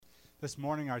This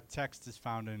morning our text is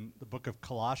found in the book of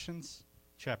Colossians,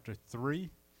 chapter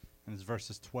 3, and it's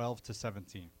verses 12 to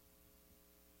 17.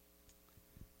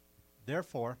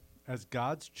 Therefore, as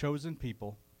God's chosen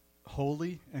people,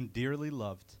 holy and dearly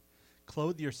loved,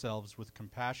 clothe yourselves with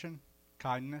compassion,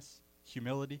 kindness,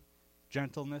 humility,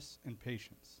 gentleness, and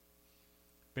patience.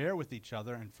 Bear with each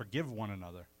other and forgive one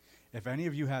another, if any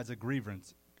of you has a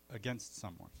grievance against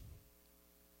someone.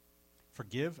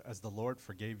 Forgive as the Lord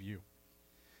forgave you.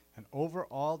 And over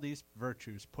all these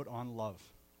virtues put on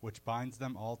love, which binds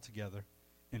them all together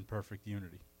in perfect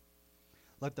unity.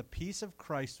 Let the peace of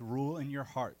Christ rule in your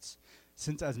hearts,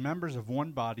 since as members of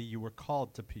one body you were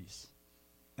called to peace.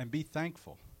 And be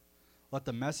thankful. Let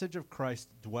the message of Christ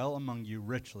dwell among you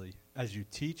richly, as you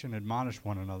teach and admonish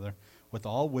one another with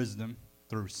all wisdom,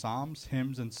 through psalms,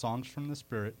 hymns, and songs from the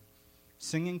Spirit,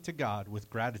 singing to God with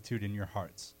gratitude in your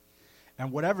hearts.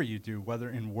 And whatever you do, whether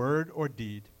in word or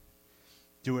deed,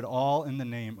 do it all in the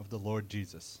name of the Lord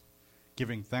Jesus,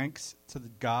 giving thanks to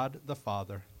God the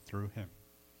Father through him.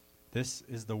 This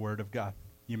is the word of God.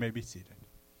 You may be seated.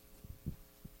 Thank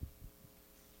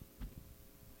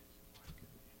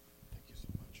you so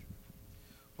much.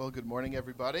 Well, good morning,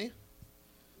 everybody.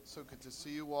 So good to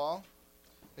see you all.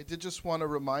 I did just want to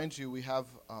remind you we have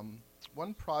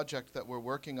one project that we're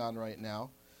working on right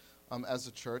now as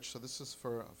a church. So this is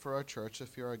for our church.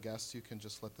 If you're a guest, you can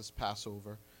just let this pass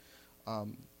over.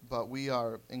 But we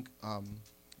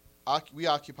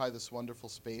occupy this wonderful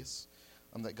space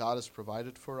that God has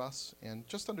provided for us. And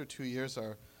just under 2 years,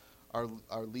 our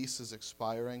lease is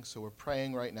expiring. So we're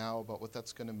praying right now about what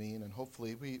that's going to mean. And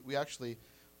hopefully, we actually,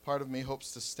 part of me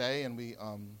hopes to stay. And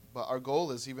but our goal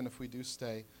is, even if we do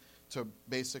stay, to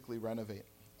basically renovate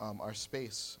our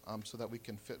space so that we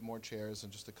can fit more chairs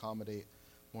and just accommodate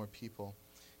more people.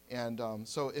 And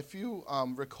so if you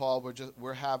recall,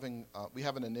 we have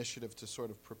an initiative to sort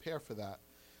of prepare for that.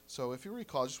 So if you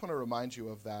recall, I just want to remind you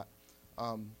of that,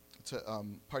 to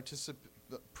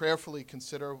prayerfully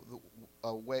consider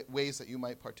the ways that you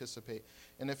might participate.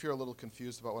 And if you're a little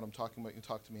confused about what I'm talking about, you can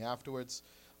talk to me afterwards.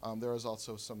 There is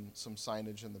also some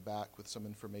signage in the back with some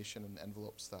information and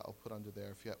envelopes that I'll put under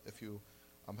there if you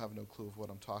have no clue of what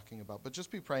I'm talking about. But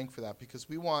just be praying for that, because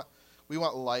we want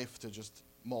life to just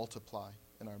multiply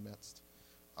in our midst.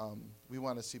 We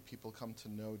want to see people come to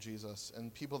know Jesus,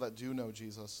 and people that do know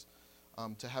Jesus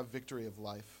to have victory of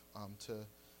life, to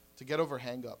get over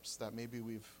hang-ups that maybe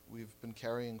we've been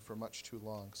carrying for much too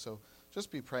long. So just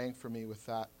be praying for me with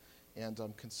that, and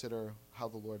consider how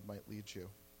the Lord might lead you.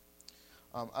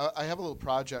 I have a little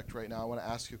project right now. I want to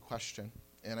ask you a question,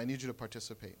 and I need you to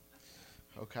participate.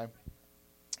 Okay?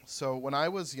 So when I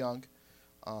was young,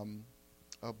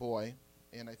 a boy,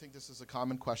 and I think this is a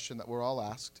common question that we're all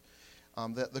asked.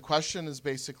 The question is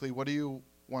basically, what do you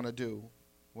want to do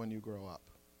when you grow up,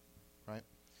 right?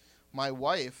 My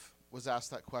wife was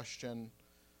asked that question,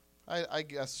 I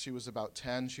guess she was about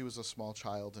 10. She was a small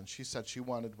child, and she said she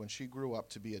wanted, when she grew up,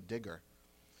 to be a digger.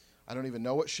 I don't even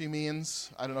know what she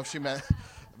means. I don't know if she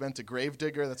meant a grave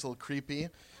digger. That's a little creepy.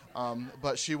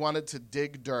 But she wanted to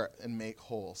dig dirt and make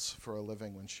holes for a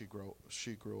living when she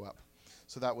grew up.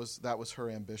 So that was her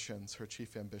ambitions, her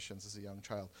chief ambitions as a young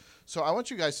child. So I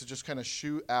want you guys to just kind of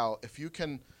shoot out, if you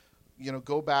can,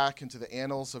 go back into the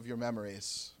annals of your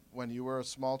memories when you were a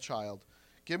small child.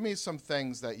 Give me some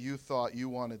things that you thought you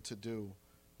wanted to do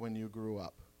when you grew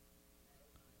up.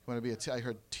 You want to be I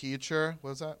heard teacher. What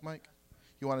was that, Mike?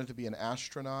 You wanted to be an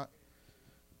astronaut.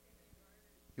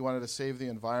 You wanted to save the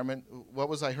environment. What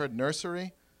was I heard?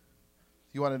 Nursery.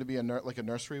 You wanted to be like a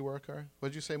nursery worker. What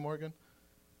did you say, Morgan?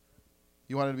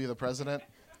 You wanted to be the president?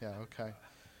 Yeah, okay.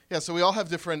 Yeah, so we all have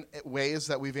different ways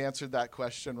that we've answered that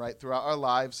question, right, throughout our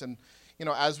lives. And,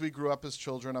 as we grew up as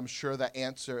children, I'm sure the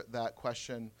answer to that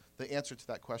question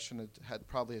had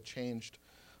probably changed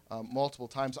multiple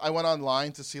times. I went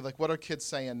online to see, what are kids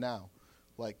saying now?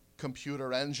 Like,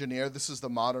 computer engineer, this is the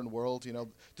modern world,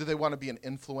 Do they want to be an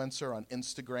influencer on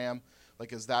Instagram?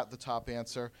 Is that the top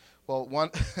answer? Well, one,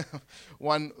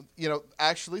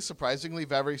 actually, surprisingly,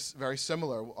 very, very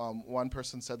similar. One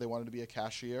person said they wanted to be a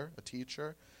cashier, a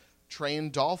teacher, train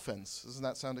dolphins. Doesn't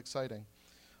that sound exciting?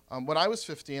 When I was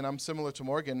 15, I'm similar to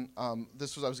Morgan. I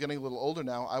was getting a little older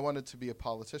now. I wanted to be a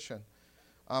politician.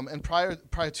 And prior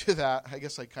to that, I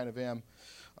guess I kind of am.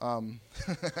 I'm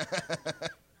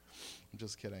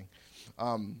just kidding.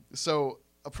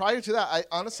 Prior to that,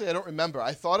 I don't remember.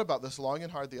 I thought about this long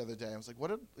and hard the other day. I was like,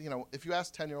 if you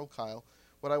asked 10-year-old Kyle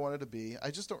what I wanted to be, I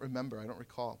just don't remember. I don't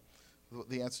recall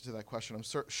the answer to that question. I'm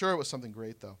sure it was something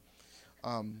great, though.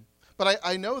 But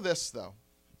I know this, though,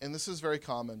 and this is very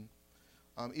common,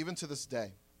 even to this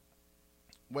day.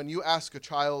 When you ask a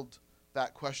child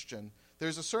that question,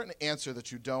 there's a certain answer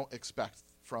that you don't expect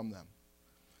from them.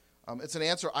 It's an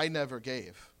answer I never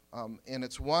gave. And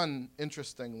it's one,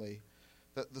 interestingly,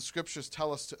 that the scriptures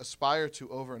tell us to aspire to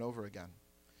over and over again.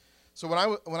 So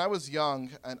when I was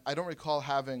young, and I don't recall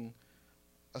having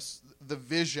the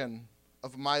vision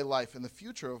of my life and the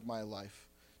future of my life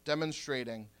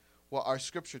demonstrating what our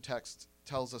scripture text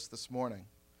tells us this morning.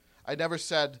 I never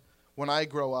said, when I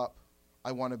grow up,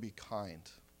 I want to be kind.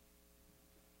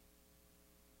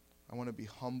 I want to be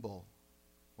humble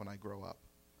when I grow up.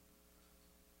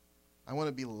 I want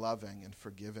to be loving and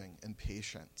forgiving and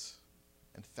patient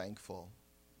and thankful.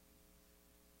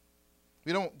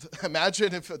 We don't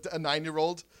imagine if a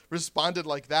 9-year-old responded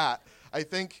like that. I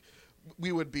think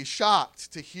we would be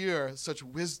shocked to hear such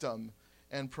wisdom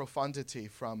and profundity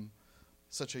from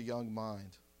such a young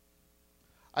mind.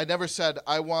 I never said,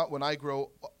 I want, when I grow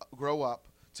up,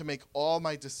 to make all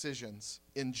my decisions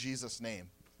in Jesus' name.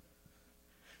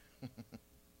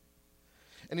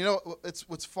 And you know,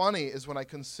 what's funny is when I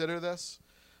consider this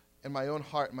in my own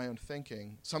heart and my own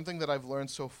thinking, something that I've learned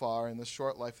so far in this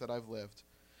short life that I've lived,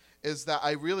 is that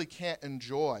I really can't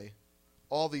enjoy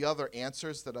all the other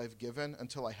answers that I've given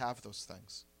until I have those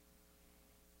things.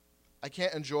 I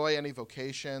can't enjoy any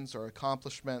vocations or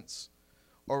accomplishments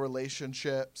or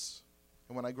relationships.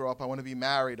 And when I grow up, I want to be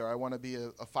married or I want to be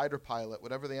a fighter pilot,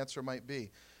 whatever the answer might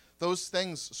be. Those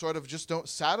things sort of just don't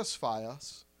satisfy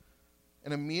us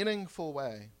in a meaningful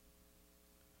way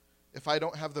if I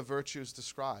don't have the virtues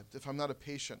described, if I'm not a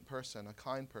patient person, a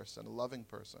kind person, a loving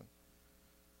person.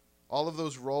 All of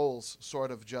those roles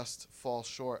sort of just fall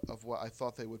short of what I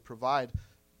thought they would provide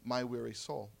my weary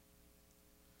soul.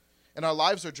 And our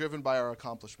lives are driven by our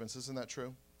accomplishments, isn't that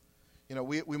true? You know,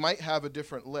 we might have a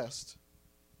different list,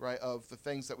 right, of the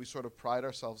things that we sort of pride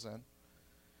ourselves in,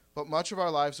 but much of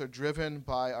our lives are driven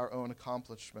by our own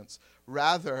accomplishments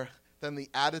rather than the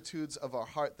attitudes of our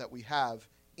heart that we have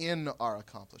in our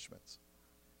accomplishments.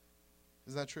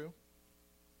 Isn't that true?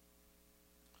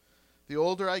 The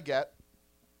older I get,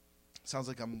 sounds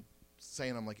like I'm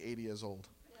saying I'm like 80 years old.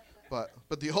 But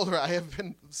the older I have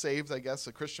been saved, I guess,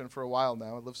 a Christian for a while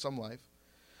now, I lived some life.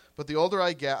 But the older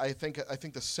I get, I think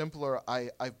the simpler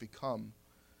I've become.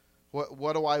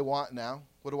 What do I want now?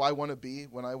 What do I want to be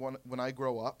when I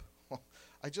grow up? Well,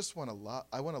 I just want to love.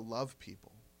 I want to love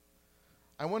people.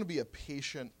 I want to be a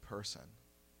patient person.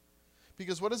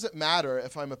 Because what does it matter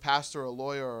if I'm a pastor, a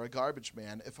lawyer, or a garbage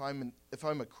man if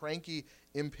I'm a cranky,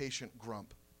 impatient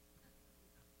grump?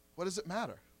 What does it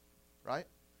matter, right?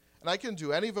 And I can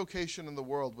do any vocation in the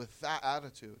world with that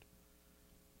attitude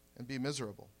and be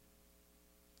miserable.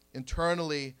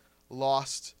 Internally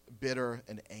lost, bitter,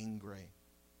 and angry.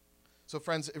 So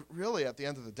friends, it really, at the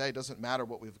end of the day, doesn't matter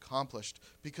what we've accomplished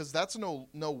because that's no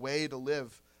way to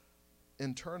live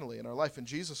internally in our life. And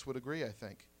Jesus would agree, I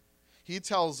think. He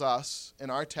tells us in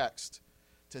our text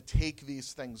to take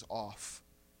these things off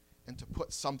and to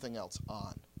put something else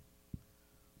on.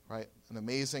 Right? An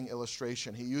amazing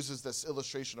illustration. He uses this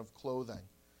illustration of clothing.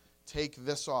 Take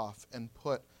this off and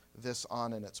put this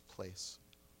on in its place.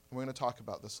 And we're going to talk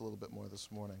about this a little bit more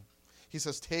this morning. He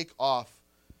says, take off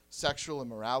sexual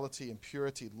immorality,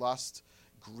 impurity, lust,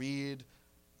 greed,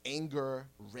 anger,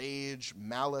 rage,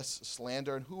 malice,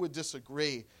 slander. And who would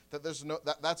disagree that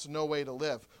that's no way to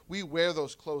live? We wear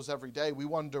those clothes every day. We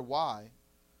wonder why,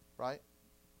 right?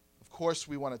 Of course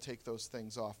we want to take those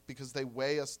things off because they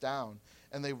weigh us down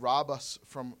and they rob us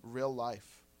from real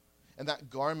life. And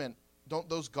don't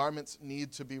those garments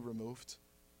need to be removed?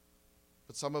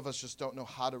 But some of us just don't know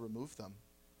how to remove them.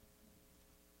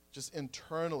 Just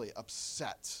internally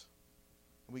upset.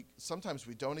 Sometimes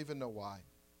we don't even know why.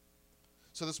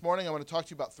 So this morning I want to talk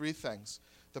to you about 3 things.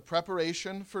 The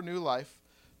preparation for new life,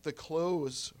 the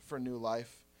clothes for new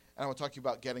life, and I want to talk to you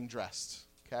about getting dressed.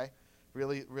 Okay?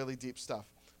 Really, really deep stuff.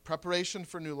 Preparation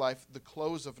for new life, the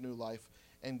close of new life,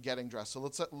 and getting dressed. So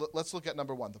let's look at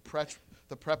number 1,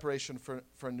 the preparation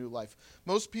for new life.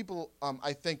 Most people,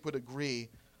 I think, would agree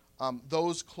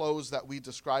those clothes that we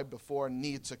described before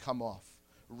need to come off.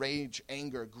 Rage,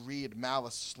 anger, greed,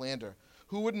 malice, slander.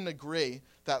 Who wouldn't agree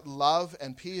that love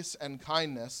and peace and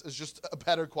kindness is just a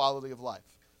better quality of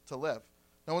life to live?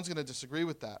 No one's going to disagree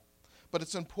with that. But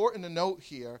it's important to note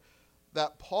here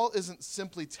that Paul isn't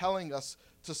simply telling us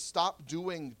to stop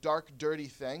doing dark, dirty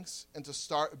things and to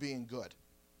start being good.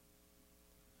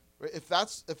 If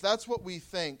that's what we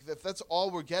think, if that's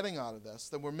all we're getting out of this,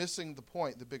 then we're missing the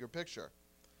point, the bigger picture.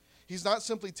 He's not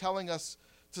simply telling us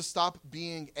to stop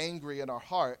being angry in our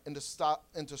heart and to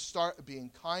start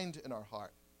being kind in our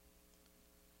heart.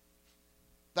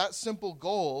 That simple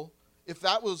goal if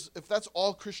that's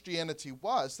all Christianity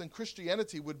was, then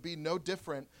Christianity would be no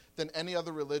different than any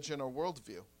other religion or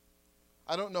worldview.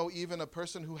 I don't know even a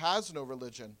person who has no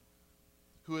religion,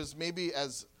 who is maybe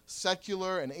as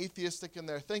secular and atheistic in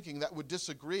their thinking, that would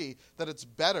disagree that it's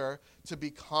better to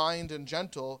be kind and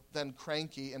gentle than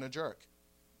cranky and a jerk.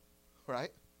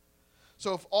 Right?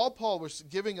 So if all Paul was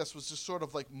giving us was just sort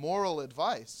of like moral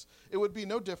advice, it would be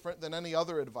no different than any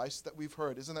other advice that we've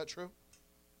heard. Isn't that true?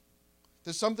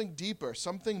 There's something deeper,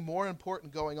 something more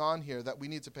important going on here that we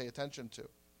need to pay attention to.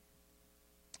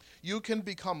 You can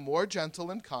become more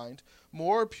gentle and kind,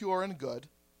 more pure and good,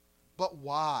 but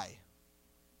why?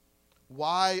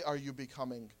 Why are you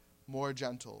becoming more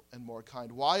gentle and more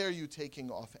kind? Why are you taking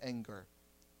off anger?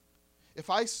 If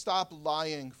I stop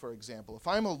lying, for example, if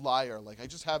I'm a liar, like I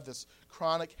just have this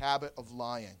chronic habit of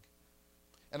lying,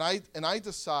 and I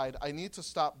decide I need to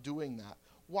stop doing that,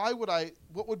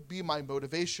 what would be my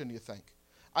motivation, you think?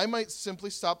 I might simply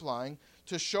stop lying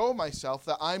to show myself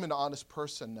that I'm an honest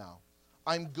person now.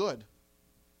 I'm good.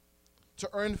 To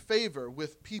earn favor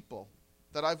with people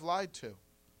that I've lied to.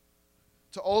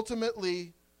 To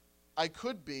ultimately, I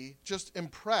could be just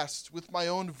impressed with my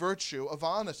own virtue of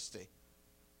honesty.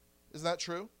 Isn't that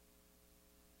true?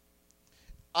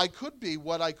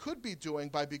 What I could be doing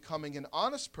by becoming an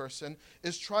honest person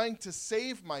is trying to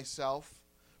save myself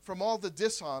from all the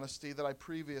dishonesty that I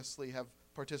previously have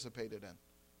participated in.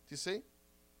 Do you see?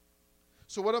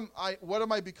 So what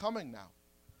am I becoming now?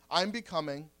 I'm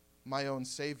becoming my own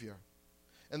Savior.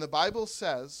 And the Bible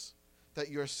says that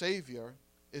your Savior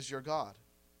is your God.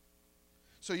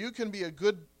 So you can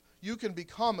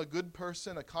become a good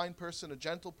person, a kind person, a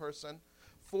gentle person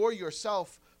for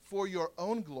yourself, for your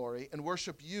own glory, and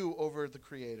worship you over the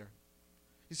Creator.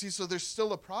 You see, so there's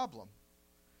still a problem.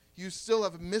 You still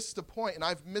have missed a point, and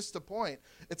I've missed a point.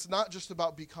 It's not just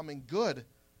about becoming good.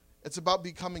 It's about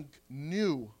becoming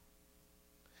new.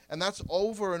 And that's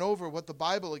over and over what the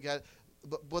Bible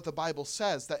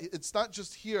says, that it's not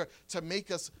just here to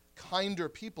make us kinder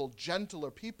people,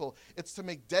 gentler people. It's to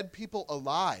make dead people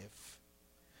alive.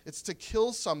 It's to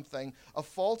kill something, a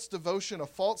false devotion, a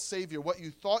false savior, what you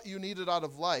thought you needed out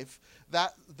of life,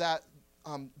 that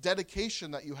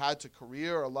dedication that you had to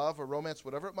career or love or romance,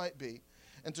 whatever it might be,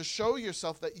 and to show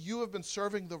yourself that you have been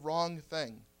serving the wrong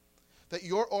thing, that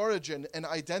your origin and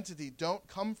identity don't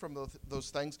come from those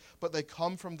things, but they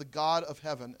come from the God of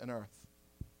heaven and earth.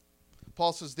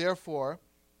 Paul says, therefore,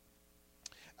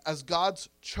 as God's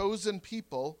chosen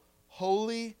people,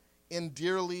 holy and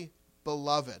dearly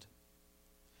beloved.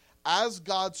 As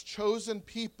God's chosen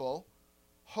people,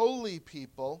 holy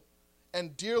people,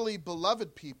 and dearly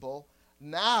beloved people,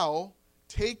 now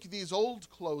take these old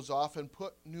clothes off and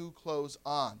put new clothes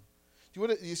on.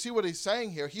 Do you see what he's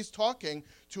saying here? He's talking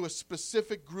to a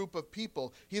specific group of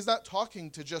people. He's not talking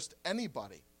to just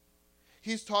anybody.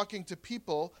 He's talking to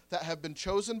people that have been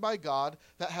chosen by God,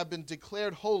 that have been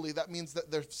declared holy. That means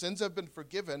that their sins have been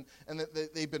forgiven and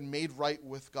that they've been made right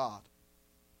with God.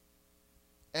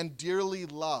 And dearly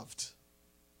loved.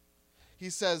 He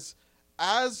says,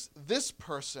 as this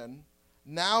person,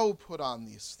 now put on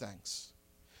these things.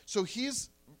 So he's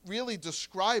really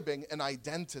describing an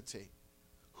identity.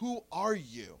 Who are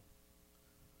you?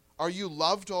 Are you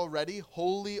loved already,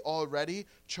 holy already,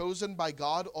 chosen by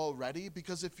God already?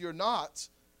 Because if you're not,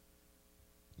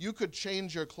 you could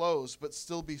change your clothes but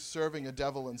still be serving a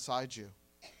devil inside you.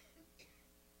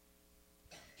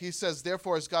 He says,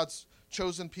 therefore, as God's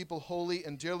chosen people, holy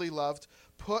and dearly loved,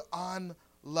 put on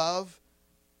love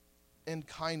and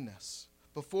kindness.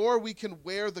 Before we can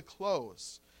wear the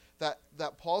clothes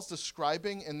that Paul's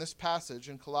describing in this passage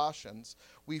in Colossians,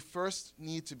 we first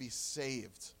need to be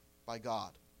saved by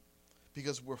God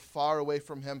because we're far away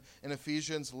from him. In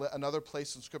Ephesians, another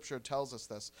place in Scripture tells us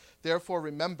this. Therefore,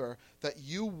 remember that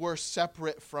you were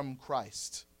separate from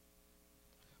Christ,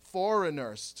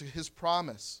 foreigners to his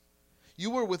promise. You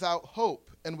were without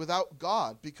hope and without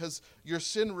God because your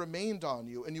sin remained on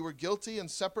you and you were guilty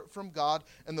and separate from God,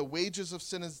 and the wages of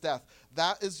sin is death.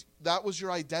 That was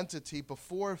your identity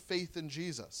before faith in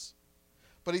Jesus.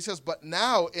 But he says, but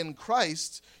now in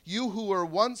Christ, you who were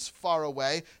once far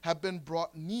away have been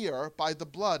brought near by the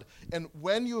blood. And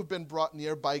when you have been brought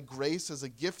near by grace as a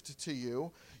gift to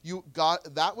you,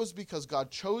 that was because God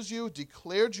chose you,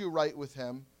 declared you right with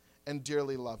him, and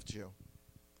dearly loved you.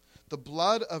 The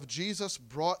blood of Jesus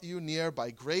brought you near by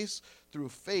grace through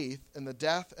faith in the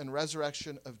death and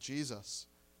resurrection of Jesus.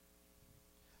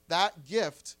 That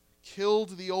gift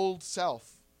killed the old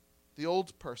self, the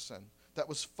old person that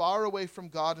was far away from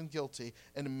God and guilty,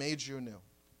 and made you new.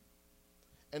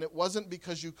 And it wasn't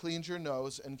because you cleaned your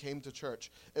nose and came to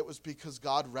church. It was because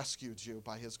God rescued you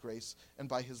by his grace and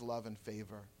by his love and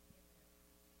favor.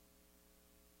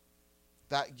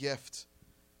 That gift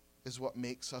is what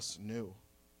makes us new.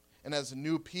 And as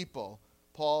new people,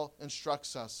 Paul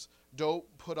instructs us, don't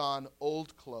put on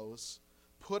old clothes.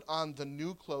 Put on the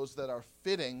new clothes that are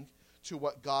fitting to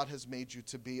what God has made you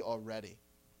to be already.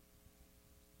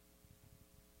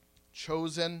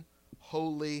 Chosen,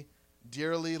 holy,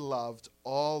 dearly loved,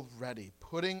 already.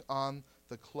 Putting on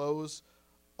the clothes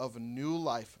of new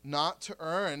life. Not to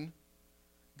earn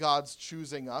God's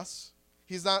choosing us.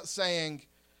 He's not saying,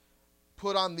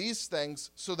 put on these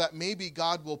things so that maybe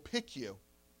God will pick you.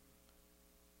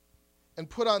 And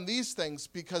put on these things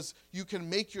because you can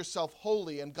make yourself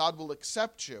holy and God will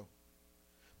accept you.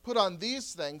 Put on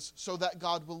these things so that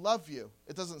God will love you.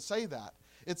 It doesn't say that.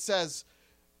 It says,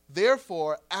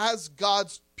 therefore, as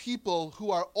God's people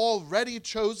who are already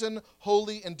chosen,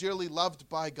 holy, and dearly loved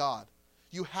by God,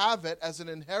 you have it as an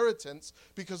inheritance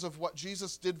because of what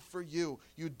Jesus did for you.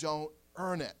 You don't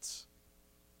earn it.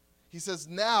 He says,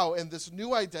 now in this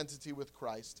new identity with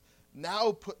Christ,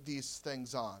 now put these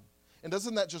things on. And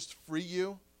doesn't that just free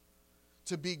you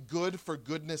to be good for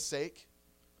goodness sake?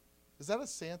 Is that a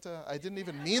Santa? I didn't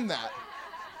even mean that.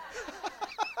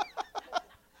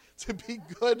 To be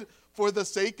good for the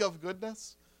sake of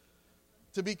goodness?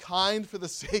 To be kind for the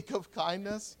sake of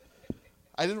kindness?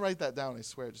 I didn't write that down, I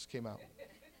swear, it just came out.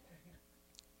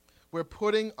 We're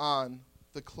putting on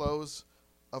the clothes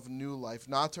of new life,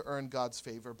 not to earn God's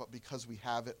favor, but because we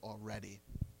have it already.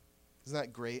 Isn't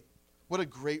that great? What a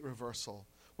great reversal.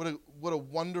 What a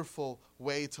wonderful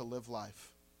way to live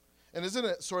life. And isn't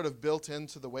it sort of built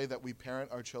into the way that we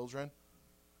parent our children?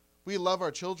 We love our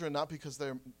children not because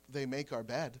they make our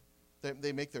bed.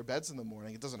 They make their beds in the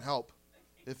morning. It doesn't help.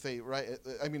 If they, right?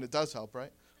 I mean, it does help,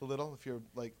 right? A little, if you're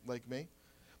like me.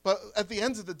 But at the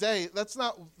end of the day,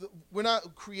 we're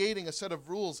not creating a set of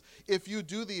rules. If you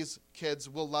do these, kids,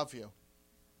 we'll love you.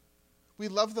 We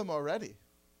love them already.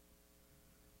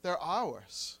 They're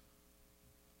ours.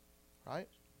 Right?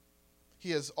 He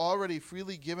has already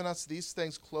freely given us these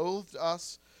things, clothed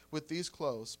us with these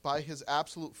clothes by his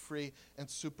absolute free and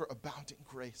superabounding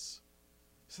grace.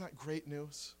 Isn't that great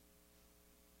news?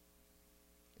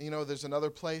 You know, there's another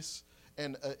place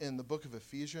in the book of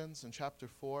Ephesians, in chapter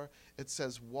 4, it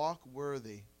says, walk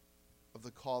worthy of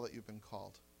the call that you've been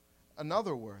called. In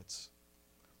other words,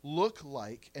 look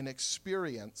like and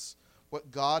experience what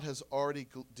God has already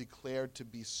declared to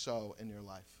be so in your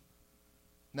life.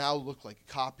 Now look like,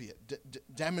 copy it,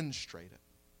 demonstrate it.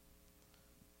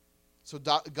 So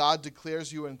God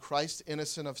declares you in Christ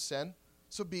innocent of sin,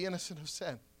 so be innocent of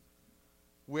sin.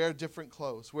 Wear different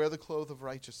clothes. Wear the clothes of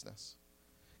righteousness.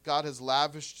 God has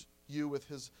lavished you with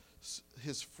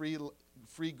his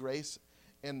free grace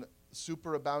and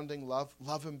superabounding love.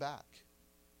 Love him back.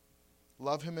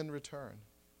 Love him in return.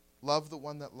 Love the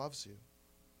one that loves you.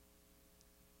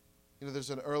 You know, there's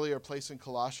an earlier place in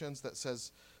Colossians that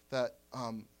says that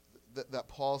that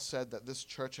Paul said that this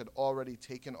church had already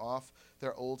taken off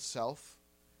their old self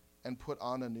and put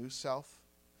on a new self.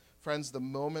 Friends, the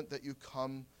moment that you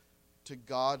come to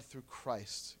God through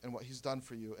Christ and what he's done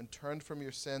for you and turned from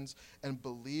your sins and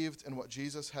believed in what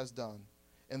Jesus has done,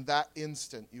 in that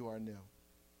instant you are new.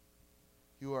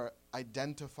 You are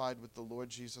identified with the Lord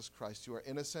Jesus Christ. You are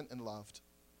innocent and loved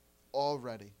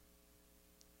already.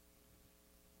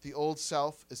 The old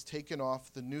self is taken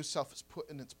off. The new self is put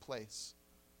in its place.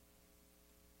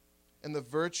 And the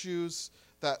virtues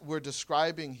that we're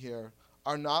describing here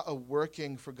are not a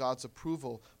working for God's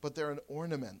approval, but they're an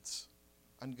ornament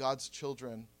on God's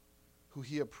children who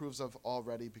he approves of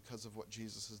already because of what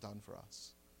Jesus has done for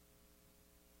us.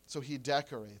 So he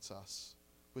decorates us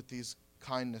with these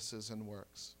kindnesses and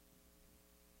works.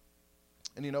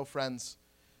 And you know, friends,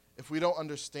 if we don't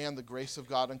understand the grace of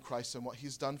God in Christ and what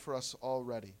he's done for us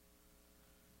already,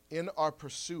 in our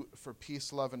pursuit for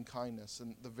peace, love, and kindness,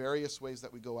 and the various ways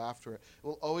that we go after it, it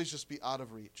will always just be out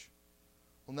of reach.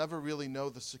 We'll never really know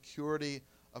the security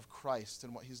of Christ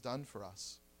and what he's done for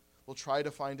us. We'll try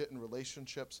to find it in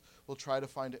relationships. We'll try to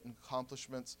find it in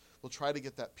accomplishments. We'll try to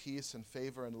get that peace and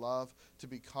favor and love to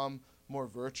become more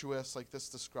virtuous, like this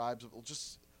describes. It will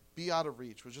just be out of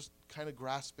reach. We're just kind of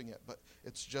grasping it, but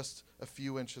it's just a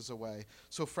few inches away.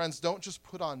 So friends, don't just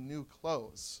put on new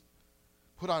clothes.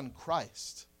 Put on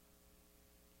Christ.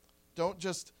 Don't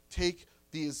just take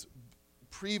these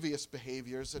previous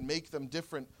behaviors and make them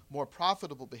different, more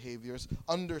profitable behaviors.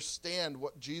 Understand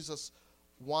what Jesus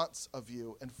wants of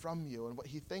you and from you and what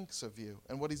he thinks of you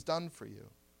and what he's done for you.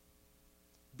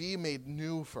 Be made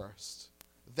new first.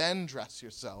 Then dress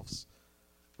yourselves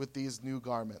with these new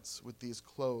garments, with these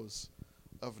clothes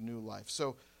of new life.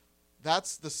 So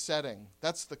that's the setting.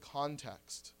 That's the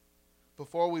context.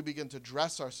 Before we begin to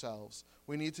dress ourselves,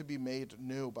 we need to be made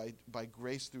new by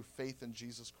grace through faith in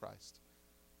Jesus Christ.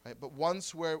 Right? But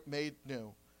once we're made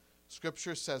new,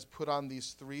 Scripture says put on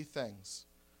these three things: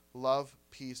 love,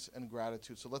 peace, and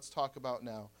gratitude. So let's talk about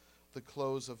now the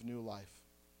clothes of new life.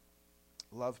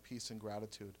 Love, peace, and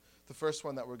gratitude. The first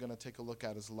one that we're going to take a look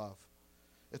at is love.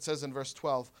 It says in verse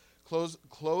 12,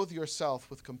 clothe yourself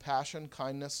with compassion,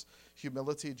 kindness,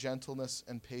 humility, gentleness,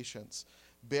 and patience.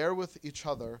 Bear with each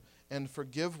other and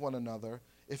forgive one another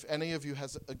if any of you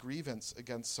has a grievance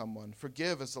against someone.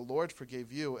 Forgive as the Lord forgave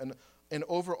you. And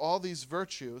over all these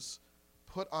virtues,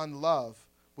 put on love,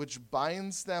 which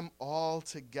binds them all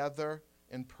together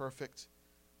in perfect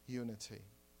unity.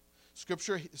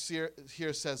 Scripture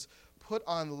here says, put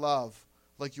on love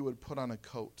like you would put on a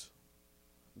coat.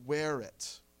 Wear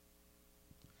it.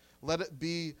 Let it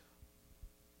be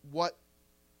what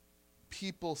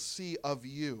people see of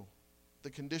you,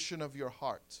 the condition of your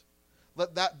heart.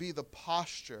 Let that be the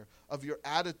posture of your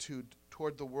attitude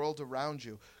toward the world around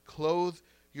you. Clothe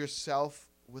yourself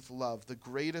with love. The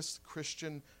greatest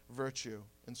Christian virtue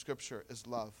in Scripture is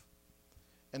love.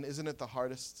 And isn't it the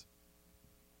hardest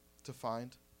to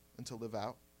find and to live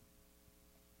out?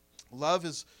 Love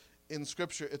is, in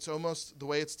Scripture, it's almost the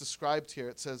way it's described here.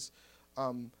 It says,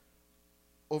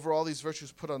 over all these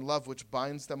virtues put on love, which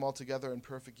binds them all together in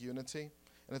perfect unity.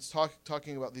 And it's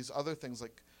talking about these other things,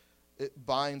 like it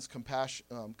binds compassion,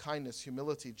 kindness,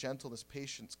 humility, gentleness,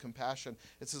 patience, compassion.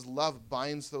 It says love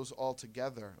binds those all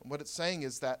together. And what it's saying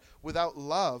is that without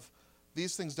love,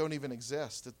 these things don't even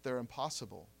exist. They're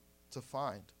impossible to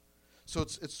find. So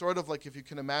it's sort of like, if you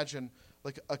can imagine,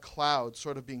 like a cloud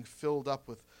sort of being filled up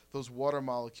with those water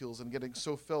molecules and getting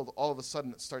so filled, all of a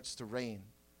sudden it starts to rain.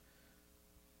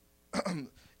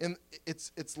 And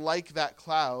it's like that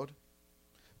cloud,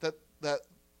 that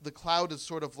the cloud is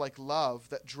sort of like love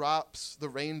that drops the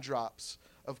raindrops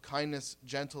of kindness,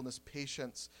 gentleness,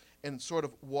 patience, and sort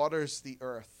of waters the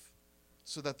earth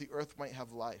so that the earth might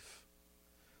have life.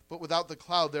 But without the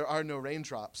cloud, there are no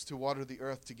raindrops to water the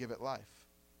earth to give it life.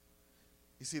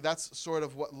 You see, that's sort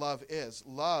of what love is.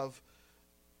 Love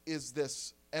is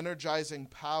this energizing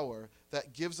power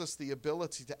that gives us the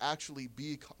ability to actually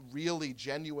be really,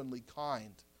 genuinely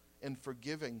kind and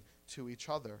forgiving to each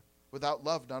other. Without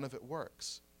love, none of it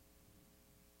works.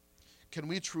 Can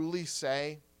we truly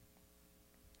say,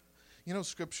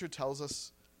 Scripture tells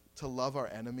us to love our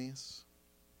enemies?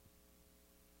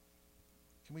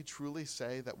 Can we truly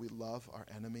say that we love our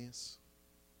enemies?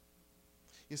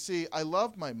 You see, I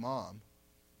love my mom,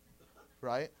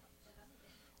 right?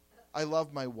 I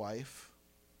love my wife.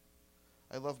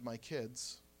 I love my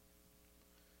kids,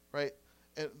 right?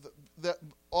 And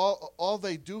all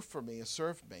they do for me is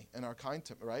serve me and are kind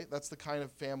to me, right? That's the kind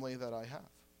of family that I have.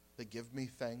 They give me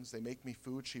things. They make me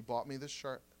food. She bought me this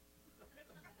shirt,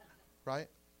 right?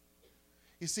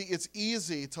 You see, it's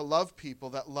easy to love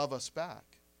people that love us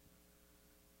back.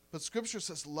 But Scripture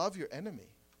says, love your enemy.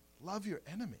 Love your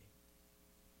enemy.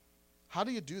 How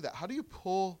do you do that? How do you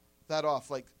pull that off?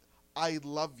 Like, I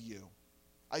love you.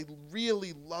 I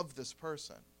really love this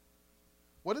person.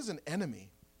 What is an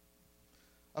enemy?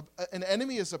 An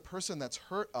enemy is a person that's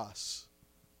hurt us,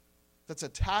 that's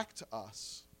attacked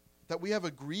us, that we have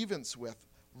a grievance with,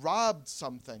 robbed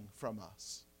something from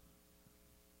us.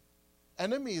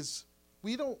 Enemies,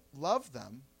 we don't love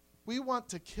them. We want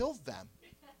to kill them,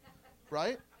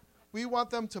 right? We want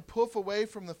them to poof away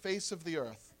from the face of the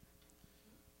earth.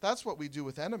 That's what we do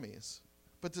with enemies.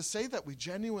 But to say that we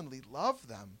genuinely love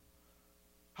them,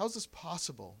 how's this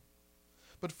possible?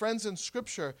 But friends, in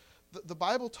Scripture, the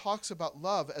Bible talks about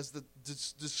love as the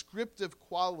descriptive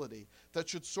quality that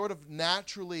should sort of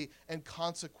naturally and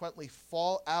consequently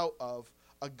fall out of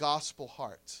a gospel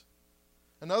heart.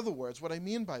 In other words, what I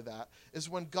mean by that is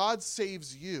when God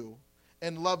saves you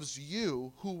and loves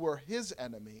you who were his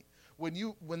enemy,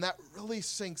 when that really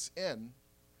sinks in,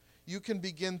 you can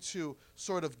begin to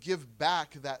sort of give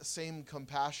back that same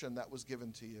compassion that was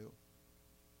given to you.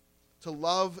 To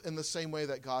love in the same way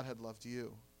that God had loved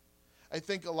you. I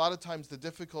think a lot of times the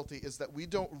difficulty is that we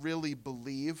don't really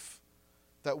believe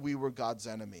that we were God's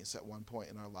enemies at one point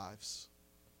in our lives.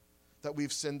 That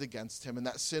we've sinned against him and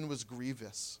that sin was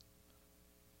grievous.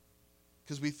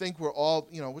 Because we think we're all,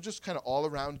 we're just kind of all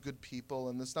around good people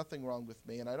and there's nothing wrong with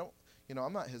me and I don't,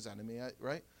 I'm not his enemy,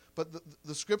 right? But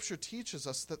the Scripture teaches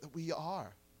us that we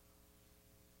are.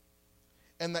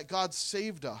 And that God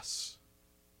saved us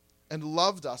and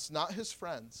loved us, not his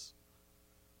friends,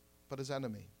 but his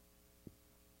enemy.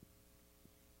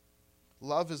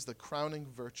 Love is the crowning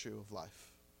virtue of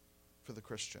life. for the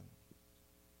Christian.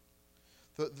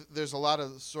 There's a lot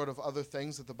of sort of other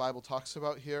things that the Bible talks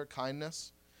about here.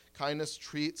 Kindness. Kindness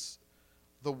treats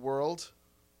the world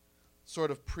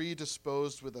sort of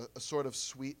predisposed with a sort of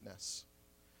sweetness.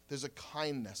 There's a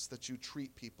kindness that you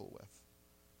treat people with.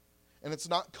 And it's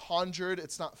not conjured,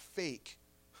 it's not fake,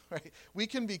 right? We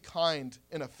can be kind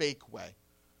in a fake way,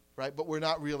 right? But we're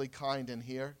not really kind in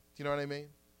here. Do you know what I mean?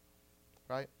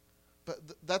 Right? But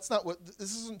that's not what,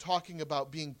 this isn't talking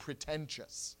about being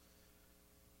pretentious.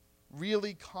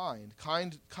 Really kind.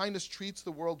 Kindness treats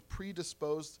the world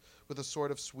predisposed with a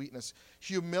sort of sweetness.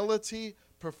 Humility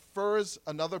prefers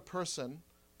another person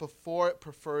before it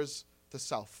prefers the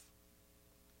self.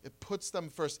 It puts them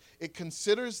first. It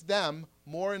considers them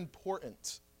more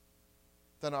important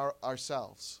than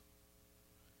ourselves.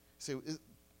 See,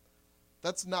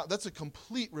 that's a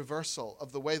complete reversal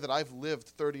of the way that I've lived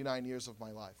 39 years of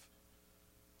my life.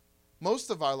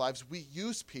 Most of our lives, we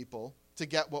use people to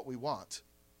get what we want.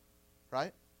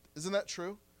 Right? Isn't that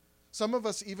true? Some of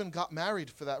us even got married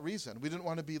for that reason. We didn't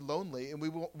want to be lonely, and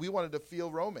we wanted to feel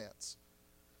romance.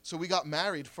 So we got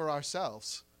married for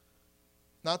ourselves,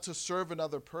 not to serve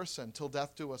another person till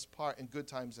death do us part in good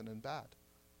times and in bad.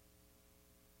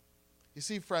 You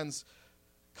see, friends,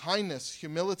 kindness,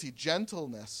 humility,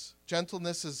 gentleness.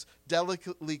 Gentleness is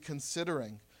delicately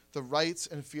considering the rights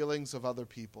and feelings of other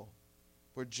people.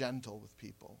 We're gentle with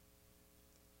people.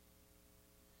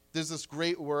 There's this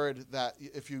great word that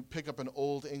if you pick up an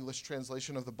old English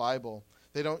translation of the Bible,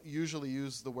 they don't usually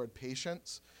use the word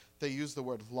patience. They use the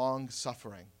word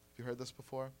long-suffering. Have you heard this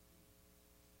before?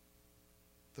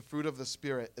 The fruit of the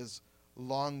Spirit is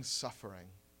long-suffering.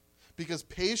 Because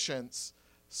patience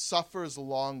suffers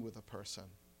long with a person.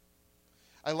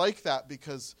 I like that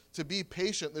because to be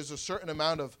patient, there's a certain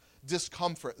amount of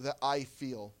discomfort that I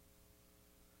feel.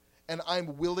 And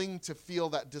I'm willing to feel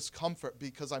that discomfort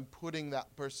because I'm putting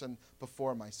that person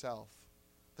before myself.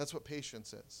 That's what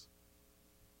patience is.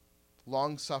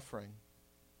 Long-suffering.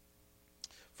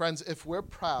 Friends, if we're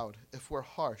proud, if we're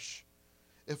harsh,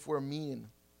 if we're mean,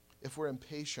 if we're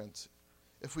impatient,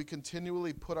 if we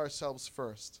continually put ourselves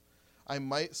first, I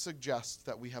might suggest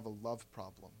that we have a love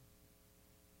problem.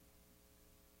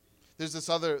 There's this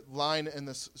other line in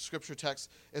this scripture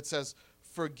text. It says,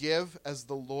 "Forgive as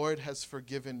the Lord has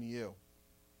forgiven you."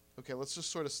 Okay, let's just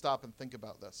sort of stop and think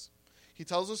about this. He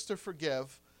tells us to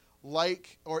forgive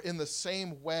like or in the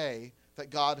same way that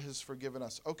God has forgiven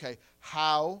us. Okay,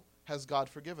 how has God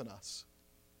forgiven us?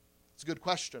 It's a good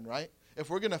question, right? If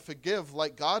we're going to forgive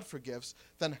like God forgives,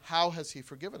 then how has he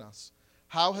forgiven us?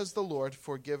 How has the Lord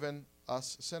forgiven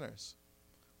us sinners?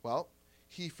 Well,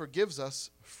 he forgives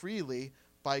us freely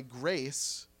by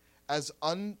grace as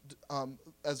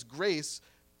grace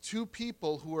to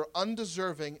people who are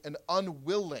undeserving and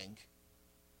unwilling.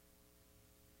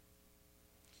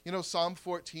 You know, Psalm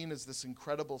 14 is this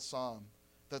incredible psalm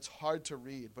that's hard to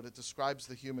read, but it describes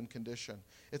the human condition.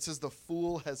 It says, "The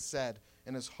fool has said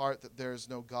in his heart that there is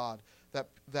no God,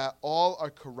 that all are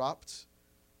corrupt,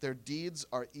 their deeds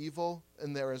are evil,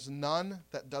 and there is none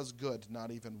that does good,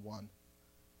 not even one."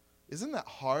 Isn't that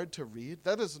hard to read?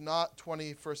 That is not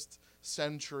 21st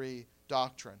century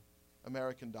doctrine,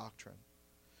 American doctrine.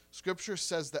 Scripture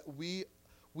says that we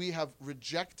have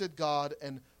rejected God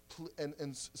and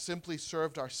simply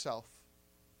served ourselves.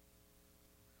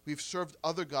 We've served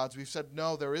other gods. We've said,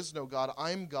 no, there is no God.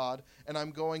 I'm God, and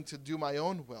I'm going to do my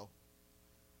own will.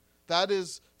 That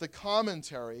is the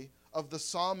commentary of the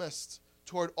psalmist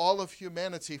toward all of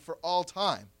humanity for all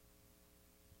time.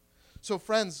 So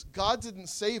friends, God didn't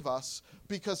save us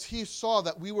because he saw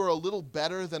that we were a little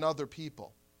better than other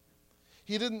people.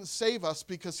 He didn't save us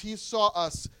because he saw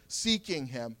us seeking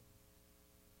him.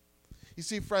 You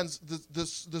see, friends,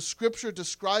 the scripture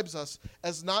describes us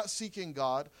as not seeking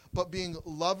God, but being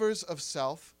lovers of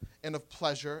self and of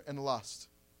pleasure and lust.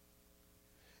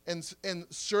 And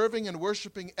serving and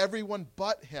worshiping everyone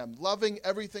but him, loving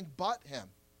everything but him.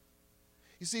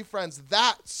 You see, friends,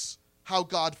 that's how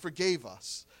God forgave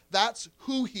us. That's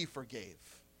who he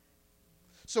forgave.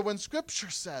 So when scripture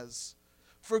says,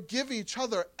 "Forgive each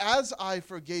other as I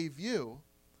forgave you,"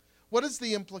 what is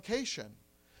the implication?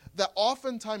 That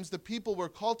oftentimes the people we're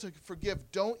called to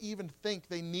forgive don't even think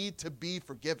they need to be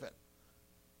forgiven.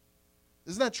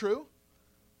 Isn't that true?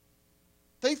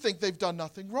 They think they've done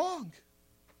nothing wrong.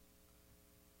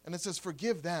 And it says,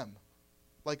 "Forgive them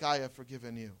like I have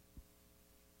forgiven you."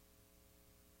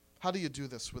 How do you do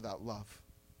this without love?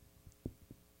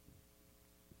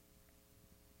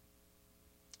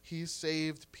 He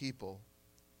saved people,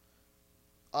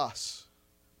 us,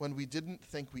 when we didn't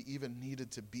think we even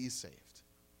needed to be saved.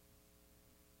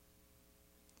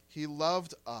 He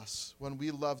loved us when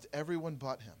we loved everyone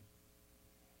but him.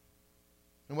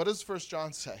 And what does 1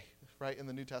 John say, right, in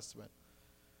the New Testament?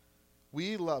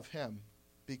 We love him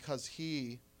because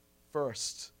he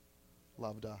first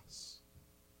loved us.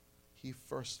 He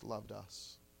first loved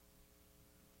us.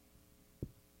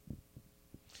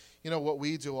 You know what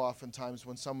we do oftentimes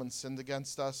when someone sinned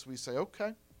against us? We say,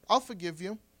 okay, I'll forgive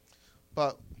you,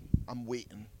 but I'm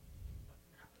waiting.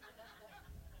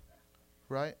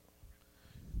 Right?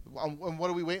 And what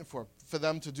are we waiting for? For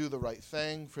them to do the right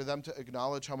thing, for them to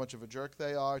acknowledge how much of a jerk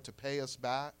they are, to pay us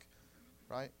back,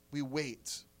 right? We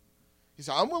wait. He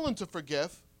said, I'm willing to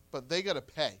forgive, but they got to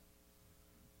pay,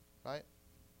 right?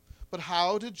 But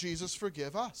how did Jesus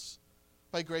forgive us?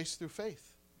 By grace through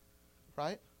faith,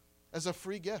 right? As a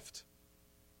free gift.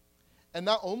 And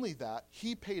not only that,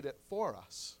 he paid it for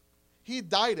us. He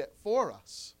died it for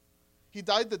us. He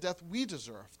died the death we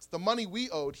deserved. The money we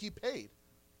owed, he paid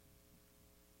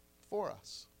for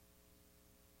us.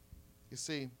 You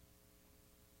see,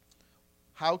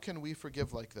 how can we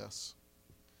forgive like this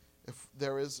if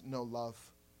there is no love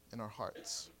in our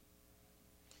hearts?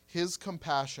 His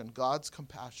compassion, God's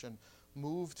compassion,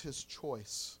 moved his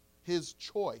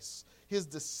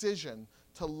decision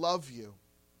to love you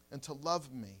and to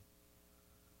love me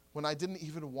when I didn't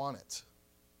even want it.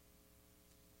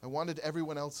 I wanted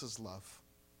everyone else's love.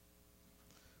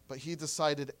 But he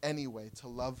decided anyway to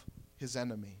love his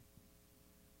enemy.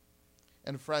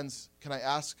 And friends, can I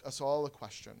ask us all a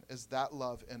question? Is that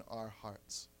love in our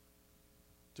hearts?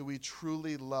 Do we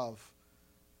truly love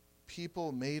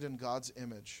people made in God's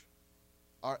image?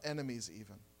 Our enemies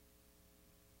even?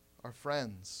 Our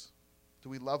friends? Do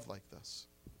we love like this?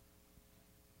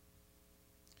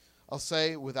 I'll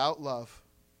say without love,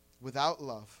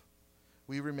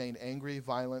 we remain angry,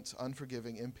 violent,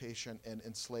 unforgiving, impatient, and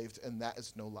enslaved, and that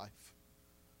is no life.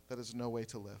 That is no way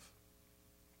to live.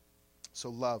 So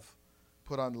love.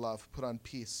 Put on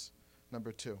peace,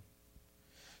 number 2.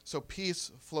 So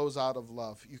peace flows out of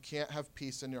love. You can't have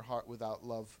peace in your heart without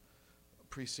love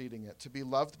preceding it. To be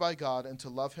loved by God and to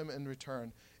love him in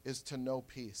return is to know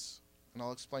peace. And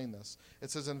I'll explain this.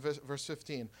 It says in verse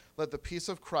 15, let the peace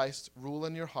of Christ rule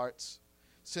in your hearts,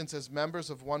 since as members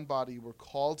of one body we're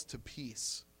called to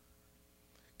peace.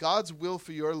 God's will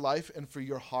for your life and for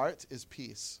your heart is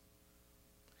peace.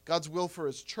 God's will for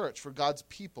his church, for God's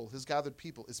people, his gathered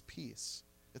people, is peace.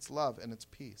 It's love and it's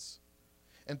peace.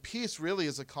 And peace really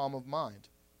is a calm of mind.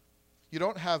 You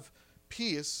don't have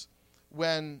peace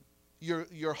when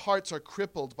your hearts are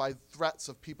crippled by threats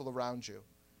of people around you,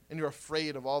 and you're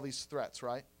afraid of all these threats,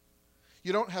 right?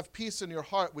 You don't have peace in your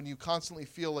heart when you constantly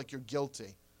feel like you're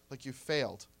guilty, like you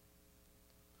failed.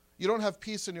 You don't have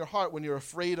peace in your heart when you're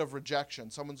afraid of rejection.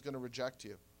 Someone's going to reject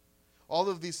you. All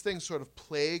of these things sort of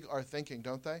plague our thinking,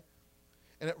 don't they?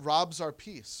 And it robs our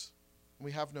peace.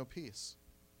 We have no peace.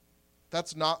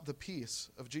 That's not the peace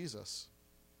of Jesus.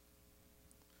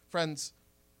 Friends,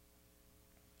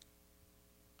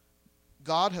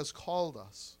 God has called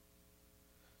us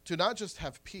to not just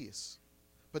have peace,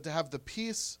 but to have the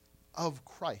peace of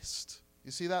Christ.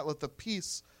 You see that? Let the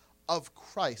peace of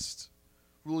Christ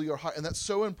rule your heart. And that's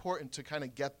so important to kind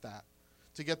of get that.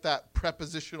 To get that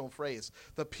prepositional phrase,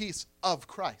 the peace of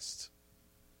Christ.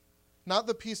 Not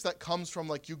the peace that comes from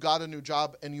like you got a new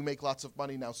job and you make lots of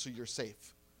money now so you're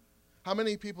safe. How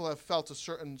many people have felt a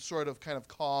certain sort of kind of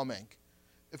calming,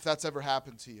 if that's ever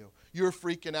happened to you? You're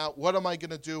freaking out. What am I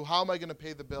going to do? How am I going to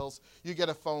pay the bills? You get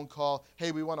a phone call.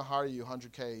 Hey, we want to hire you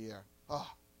 $100K a year.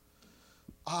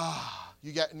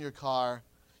 You get in your car.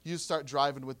 You start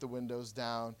driving with the windows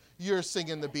down. You're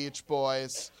singing the Beach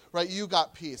Boys, right? You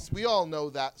got peace. We all know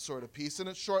that sort of peace, and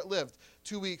it's short-lived.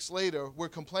 2 weeks later, we're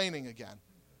complaining again,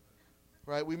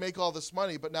 right? We make all this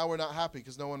money, but now we're not happy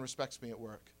because no one respects me at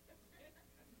work,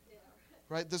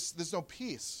 right? There's no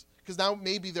peace because now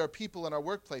maybe there are people in our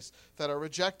workplace that are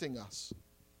rejecting us.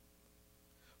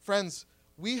 Friends,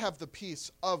 we have the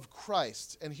peace of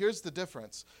Christ, and here's the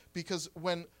difference. Because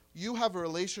when you have a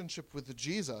relationship with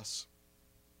Jesus,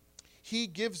 he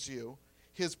gives you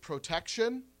his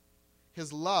protection,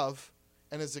 his love,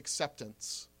 and his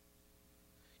acceptance.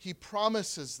 He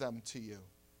promises them to you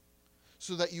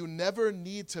so that you never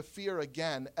need to fear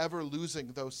again ever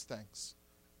losing those things.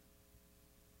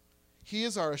 He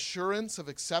is our assurance of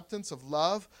acceptance, of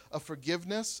love, of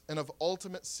forgiveness, and of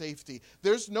ultimate safety.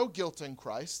 There's no guilt in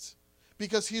Christ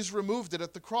because he's removed it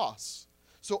at the cross.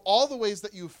 So all the ways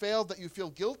that you failed, that you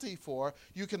feel guilty for,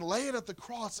 you can lay it at the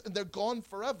cross and they're gone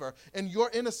forever and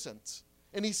you're innocent.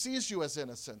 And he sees you as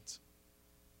innocent.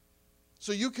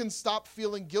 So you can stop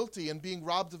feeling guilty and being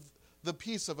robbed of the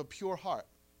peace of a pure heart,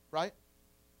 right?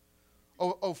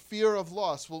 Oh, fear of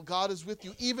loss. Well, God is with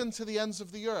you even to the ends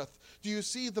of the earth. Do you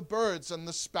see the birds and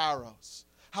the sparrows?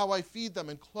 How I feed them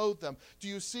and clothe them. Do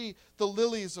you see the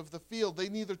lilies of the field? They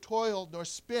neither toil nor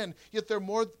spin, yet they're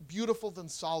more beautiful than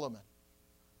Solomon.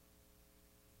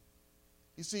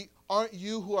 You see, aren't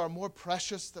you who are more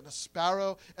precious than a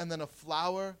sparrow and than a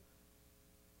flower?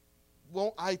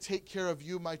 Won't I take care of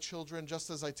you, my children, just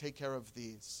as I take care of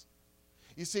these?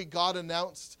 You see, God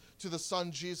announced to the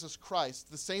Son, Jesus Christ,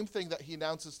 the same thing that he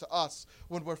announces to us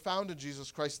when we're found in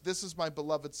Jesus Christ. This is my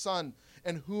beloved Son,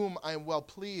 in whom I am well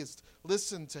pleased.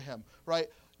 Listen to him, right?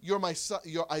 You're my son.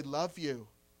 I love you.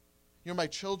 You're my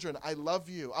children. I love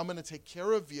you. I'm going to take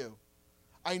care of you.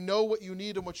 I know what you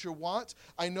need and what you want.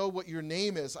 I know what your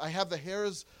name is. I have the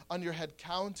hairs on your head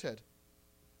counted.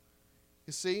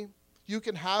 You see, you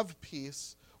can have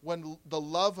peace when the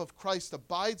love of Christ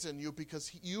abides in you,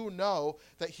 because you know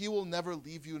that he will never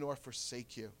leave you nor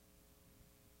forsake you.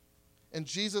 In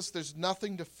Jesus, there's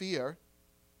nothing to fear.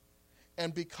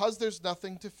 And because there's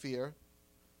nothing to fear,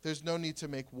 there's no need to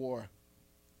make war.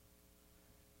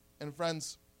 And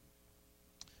friends,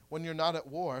 when you're not at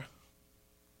war,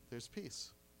 there's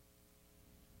peace.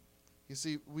 You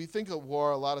see, we think of war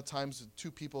a lot of times with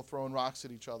two people throwing rocks at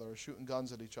each other or shooting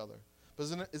guns at each other.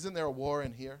 But isn't there a war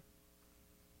in here?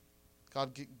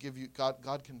 God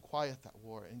can quiet that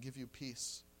war and give you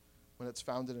peace when it's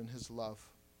founded in his love.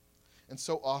 And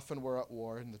so often we're at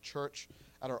war in the church,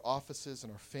 at our offices,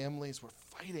 in our families. We're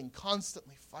fighting,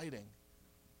 constantly fighting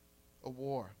a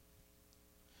war.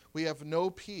 We have no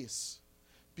peace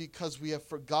because we have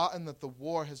forgotten that the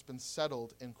war has been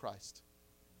settled in Christ,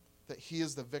 that he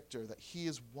is the victor, that he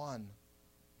is won.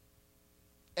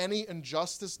 Any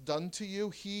injustice done to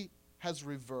you, he has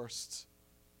reversed.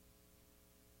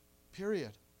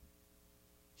 Period.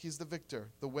 He's the victor,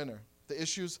 the winner. The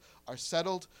issues are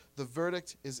settled. The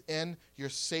verdict is in. You're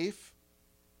safe.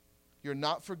 You're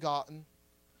not forgotten.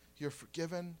 You're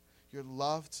forgiven. You're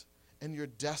loved. And you're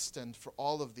destined for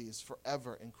all of these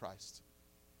forever in Christ.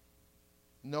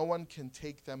 No one can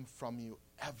take them from you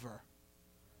ever.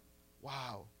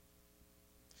 Wow.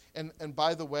 And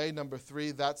by the way, number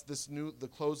 3, that's the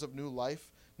close of new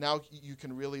life. Now you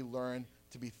can really learn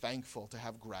to be thankful, to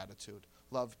have gratitude.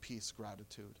 Love, peace,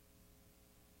 gratitude.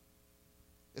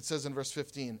 It says in verse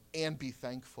 15, and be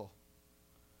thankful.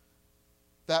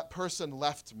 That person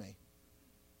left me.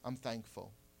 I'm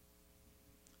thankful.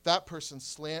 That person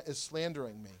is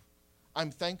slandering me.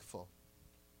 I'm thankful.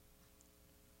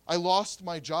 I lost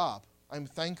my job. I'm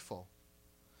thankful.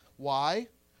 Why?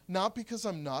 Not because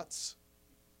I'm nuts,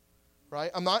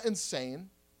 right? I'm not insane.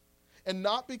 And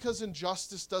not because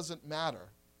injustice doesn't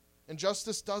matter.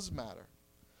 Injustice does matter.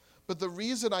 But the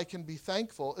reason I can be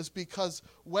thankful is because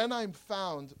when I'm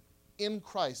found in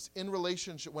Christ, in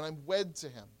relationship, when I'm wed to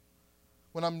him,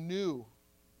 when I'm new,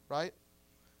 right?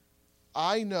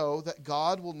 I know that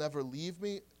God will never leave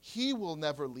me. He will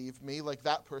never leave me like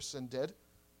that person did.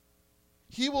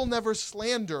 He will never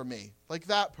slander me like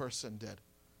that person did.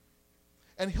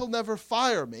 And he'll never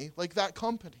fire me like that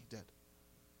company did.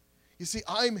 You see,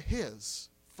 I'm his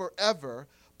forever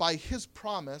by his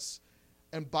promise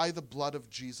and by the blood of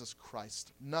Jesus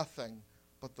Christ. Nothing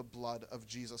but the blood of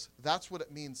Jesus. That's what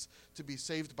it means to be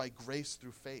saved by grace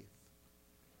through faith.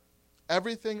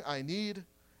 Everything I need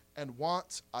and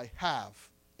want, I have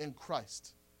in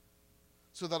Christ,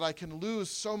 so that I can lose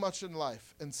so much in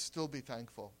life and still be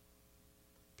thankful,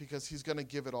 because he's going to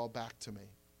give it all back to me.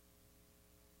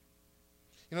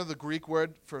 You know, the Greek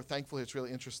word for thankful, it's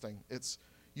really interesting. It's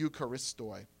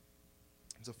Eucharistoi.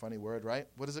 It's a funny word, right?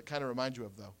 What does it kind of remind you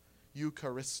of, though?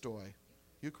 Eucharistoi.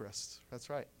 Eucharist. That's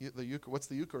right. What's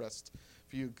the Eucharist?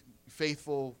 For you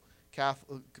faithful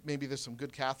Catholic, maybe there's some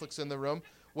good Catholics in the room.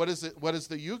 What is it? What is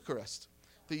the Eucharist?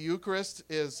 The Eucharist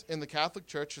is, in the Catholic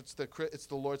Church, it's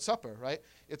the Lord's Supper, right?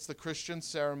 It's the Christian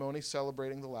ceremony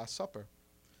celebrating the Last Supper.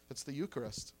 It's the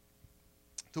Eucharist.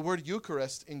 The word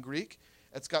Eucharist in Greek,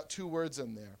 it's got 2 words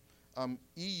in there.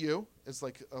 EU is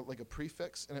like a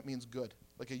prefix, and it means good.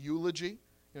 Like a eulogy.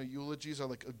 You know, eulogies are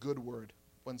like a good word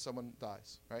when someone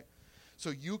dies, right? So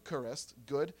Eucharist,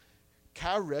 good.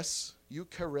 Charis,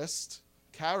 Eucharist.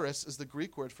 Charis is the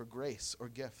Greek word for grace or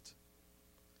gift.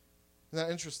 Isn't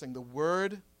that interesting? The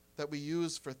word that we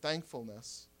use for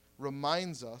thankfulness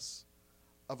reminds us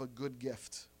of a good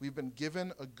gift. We've been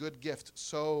given a good gift,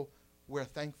 so we're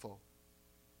thankful.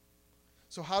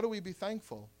 So how do we be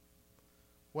thankful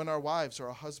when our wives or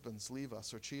our husbands leave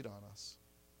us or cheat on us?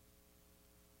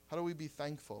 How do we be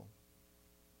thankful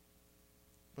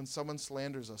when someone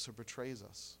slanders us or betrays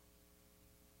us?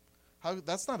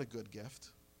 That's not a good gift.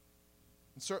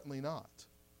 And certainly not.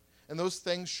 And those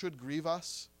things should grieve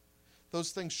us.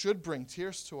 Those things should bring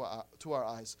tears to our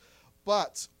eyes.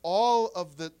 But all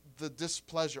of the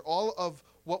displeasure, all of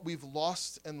what we've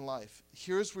lost in life,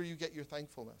 here's where you get your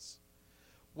thankfulness.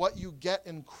 What you get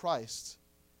in Christ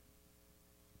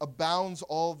abounds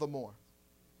all the more.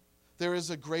 There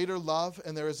is a greater love,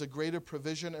 and there is a greater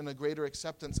provision and a greater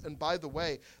acceptance. And by the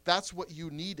way, that's what you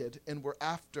needed and were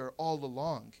after all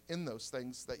along in those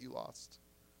things that you lost.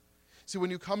 See,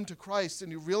 when you come to Christ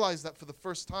and you realize that for the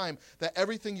first time, that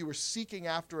everything you were seeking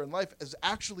after in life is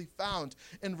actually found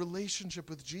in relationship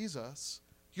with Jesus,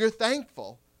 you're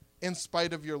thankful in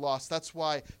spite of your loss. That's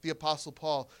why the Apostle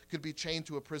Paul could be chained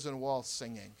to a prison wall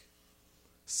singing,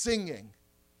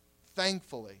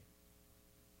 thankfully,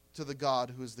 to the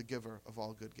God who is the giver of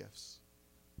all good gifts.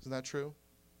 Isn't that true?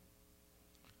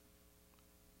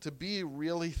 To be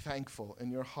really thankful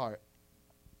in your heart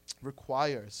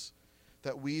requires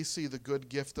that we see the good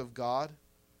gift of God,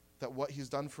 that what he's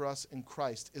done for us in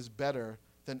Christ is better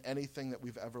than anything that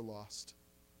we've ever lost.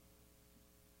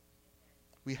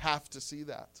 We have to see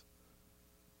that,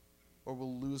 or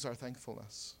we'll lose our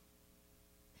thankfulness.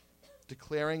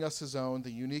 Declaring us his own, the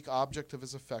unique object of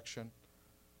his affection,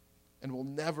 and we'll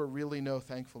never really know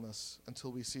thankfulness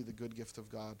until we see the good gift of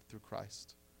God through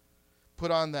Christ. Put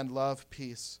on then love,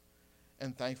 peace,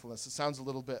 and thankfulness. It sounds a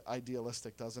little bit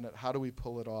idealistic, doesn't it? How do we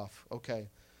pull it off? Okay,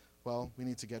 well, we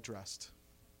need to get dressed.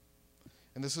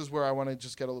 And this is where I want to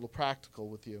just get a little practical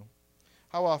with you.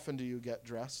 How often do you get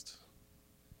dressed?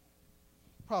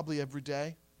 Probably every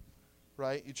day,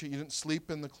 right? You didn't sleep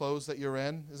in the clothes that you're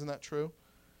in. Isn't that true?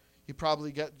 You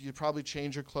probably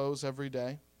change your clothes every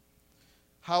day.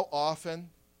 How often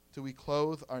do we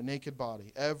clothe our naked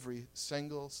body? Every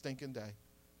single stinking day.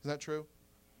 Isn't that true?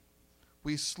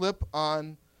 We slip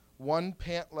on one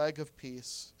pant leg of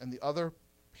peace and the other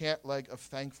pant leg of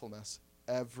thankfulness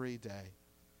every day.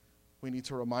 We need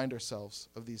to remind ourselves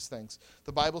of these things.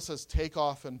 The Bible says, take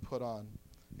off and put on.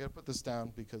 I got to put this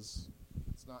down because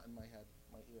it's not in my head,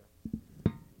 my ear.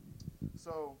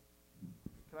 So,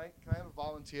 can I have a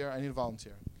volunteer? I need a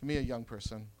volunteer. Give me a young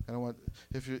person. I don't want,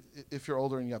 if you're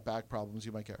older and you got back problems,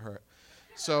 you might get hurt.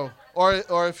 So,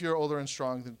 or if you're older and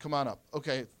strong, then come on up.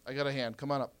 Okay, I got a hand.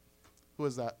 Come on up. Who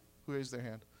is that? Who raised their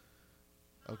hand?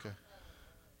 Okay.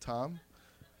 Tom?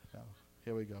 No.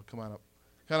 Here we go. Come on up.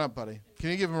 Come on up, buddy. Can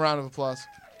you give him a round of applause?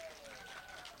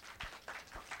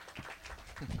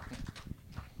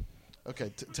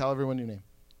 Okay, tell everyone your name.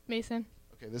 Mason.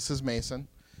 Okay, this is Mason.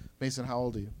 Mason, how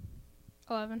old are you?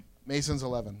 11. Mason's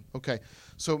 11. Okay.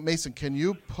 So, Mason, can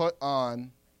you put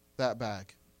on that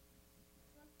bag?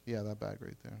 Yeah, that bag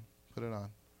right there. Put it on.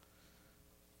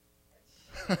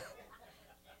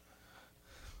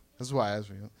 That's why I asked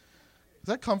you. Is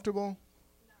that comfortable?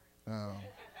 No.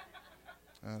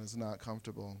 That is not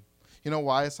comfortable. You know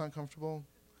why it's not comfortable?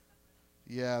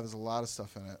 Yeah, there's a lot of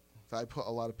stuff in it. I put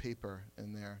a lot of paper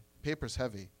in there. Paper's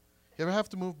heavy. You ever have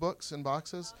to move books in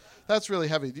boxes? That's really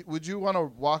heavy. Would you want to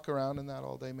walk around in that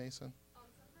all day, Mason?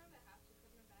 Sometimes I have to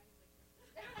put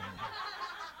my bag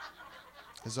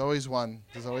like There's always one.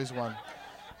 There's always one.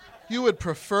 You would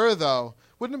prefer, though,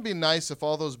 wouldn't it be nice if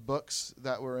all those books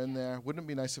that were in there, wouldn't it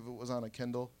be nice if it was on a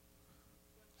Kindle?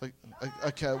 Like,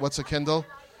 what's a Kindle?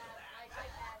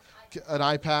 An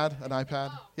iPad? An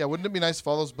iPad? Yeah, wouldn't it be nice if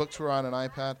all those books were on an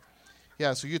iPad?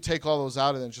 Yeah, so you take all those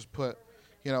out and then just put,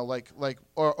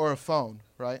 or a phone,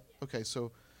 right? Okay,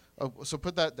 so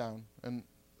put that down and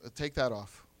take that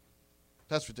off.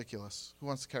 That's ridiculous. Who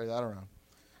wants to carry that around?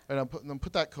 And then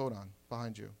put that coat on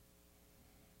behind you.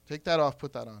 Take that off,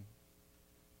 put that on.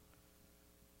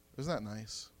 Isn't that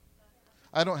nice?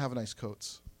 I don't have nice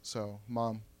coats, so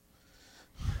Mom.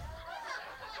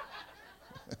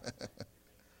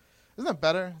 Isn't that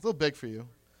better? It's a little big for you.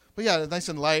 But yeah, it's nice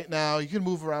and light now. You can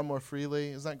move around more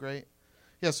freely. Isn't that great?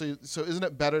 Yeah, so isn't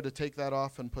it better to take that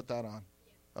off and put that on?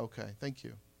 Yeah. Okay, thank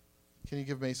you. Can you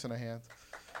give Mason a hand?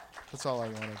 That's all I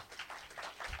wanted.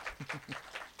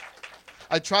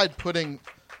 I tried putting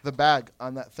the bag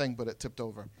on that thing, but it tipped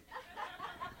over.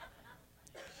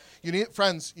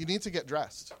 Friends, you need to get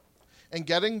dressed. And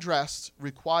getting dressed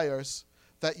requires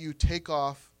that you take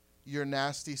off your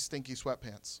nasty, stinky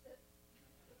sweatpants.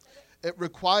 It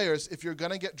requires, if you're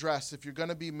going to get dressed, if you're going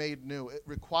to be made new, it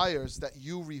requires that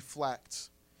you reflect,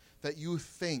 that you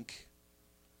think.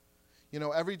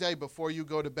 Every day before you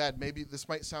go to bed, maybe this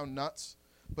might sound nuts,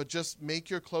 but just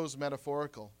make your clothes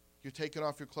metaphorical. You're taking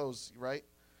off your clothes, right?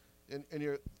 And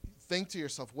you think to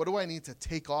yourself, what do I need to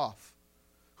take off?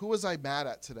 Who was I mad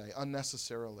at today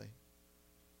unnecessarily?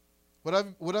 What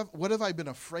have I been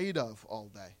afraid of all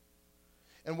day?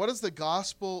 And what is the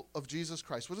gospel of Jesus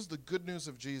Christ? What is the good news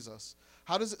of Jesus?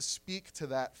 How does it speak to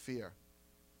that fear?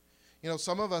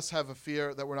 Some of us have a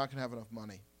fear that we're not going to have enough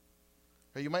money.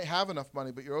 Or you might have enough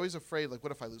money, but you're always afraid, like,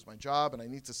 what if I lose my job and I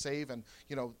need to save and,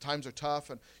 times are tough,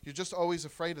 and you're just always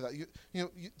afraid of that.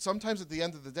 Sometimes at the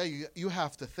end of the day, you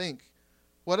have to think,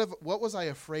 what was I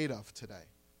afraid of today?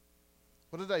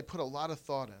 What did I put a lot of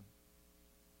thought in?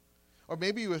 Or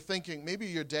maybe you were thinking, maybe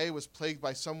your day was plagued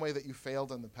by some way that you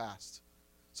failed in the past,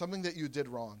 something that you did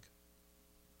wrong.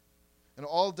 And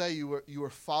all day you were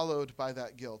followed by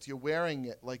that guilt. You're wearing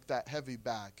it like that heavy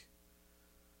bag.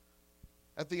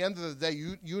 At the end of the day,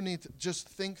 you need to just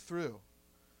think through,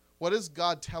 what is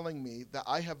God telling me that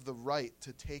I have the right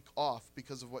to take off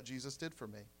because of what Jesus did for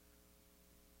me?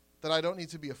 That I don't need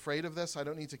to be afraid of this. I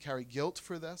don't need to carry guilt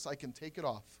for this. I can take it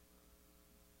off.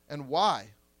 And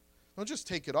why? Don't just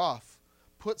take it off.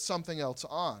 Put something else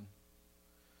on.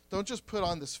 Don't just put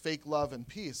on this fake love and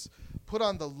peace. Put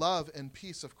on the love and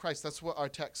peace of Christ. That's what our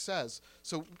text says.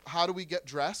 So how do we get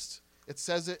dressed? It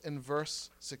says it in verse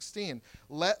 16.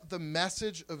 Let the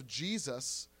message of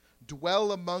Jesus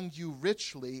dwell among you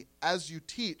richly as you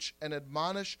teach and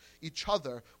admonish each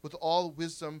other with all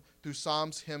wisdom through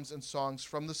psalms, hymns, and songs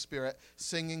from the Spirit,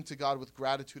 singing to God with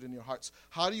gratitude in your hearts.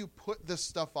 How do you put this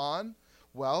stuff on?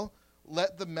 Well,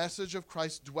 let the message of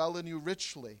Christ dwell in you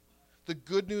richly. The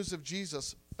good news of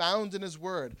Jesus found in his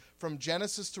word from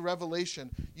Genesis to Revelation.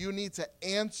 You need to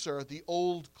answer the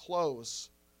old clothes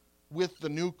with the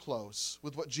new clothes,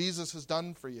 with what Jesus has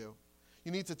done for you.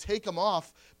 You need to take them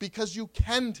off because you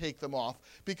can take them off,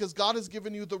 because God has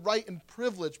given you the right and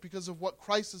privilege because of what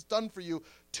Christ has done for you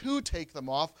to take them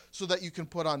off so that you can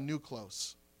put on new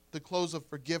clothes, the clothes of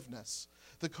forgiveness,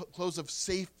 the clothes of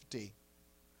safety.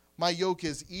 My yoke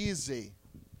is easy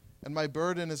and my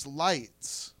burden is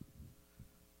light,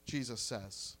 Jesus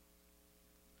says.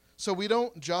 So we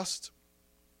don't just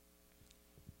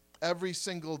every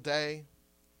single day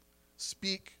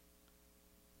speak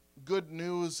good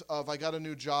news of I got a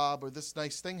new job or this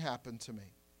nice thing happened to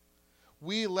me.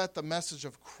 We let the message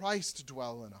of Christ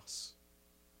dwell in us.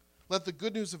 Let the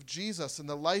good news of Jesus and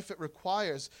the life it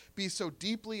requires be so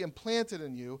deeply implanted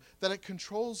in you that it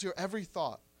controls your every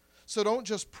thought. So don't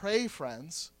just pray,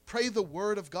 friends. Pray the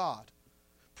word of God.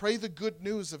 Pray the good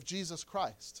news of Jesus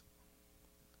Christ.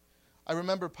 I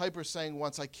remember Piper saying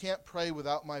once, I can't pray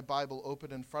without my Bible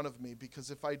open in front of me,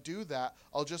 because if I do that,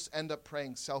 I'll just end up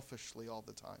praying selfishly all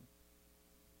the time.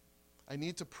 I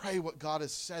need to pray what God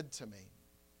has said to me.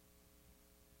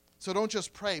 So don't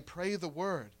just pray the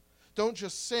word. Don't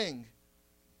just sing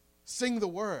the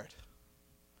word.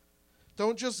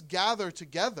 Don't just gather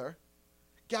together.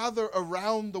 Gather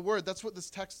around the word. That's what this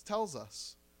text tells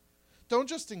us. Don't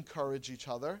just encourage each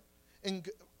other.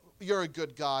 You're a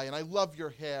good guy, and I love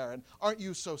your hair, and aren't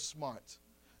you so smart?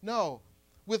 No,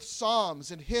 with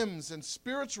psalms and hymns and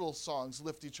spiritual songs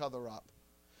lift each other up.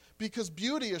 Because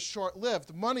beauty is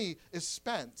short-lived. Money is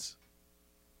spent.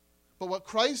 But what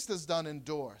Christ has done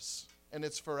endures, and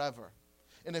it's forever.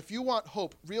 And if you want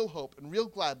hope and real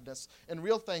gladness and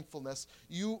real thankfulness,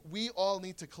 we all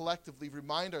need to collectively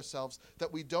remind ourselves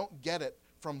that we don't get it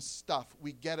from stuff.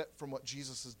 We get it from what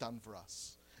Jesus has done for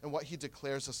us and what he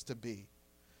declares us to be.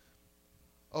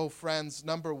 Oh, friends,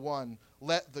 number one,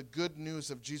 let the good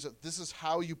news of Jesus, this is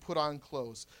how you put on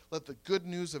clothes. Let the good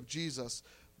news of Jesus,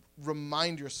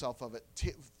 remind yourself of it.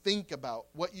 Think about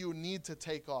what you need to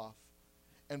take off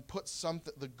and put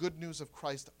the good news of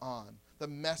Christ on, the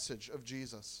message of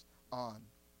Jesus on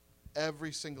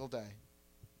every single day.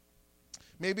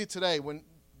 Maybe today,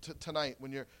 tonight,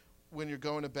 when you're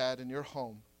going to bed and you're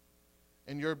home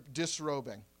and you're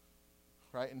disrobing,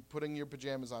 right, and putting your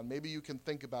pajamas on, maybe you can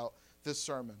think about this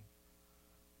sermon.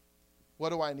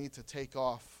 What do I need to take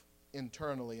off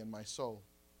internally in my soul?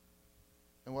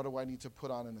 And what do I need to put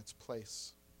on in its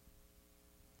place?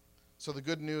 So the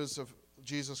good news of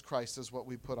Jesus Christ is what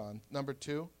we put on. Number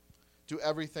two, do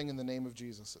everything in the name of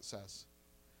Jesus, it says.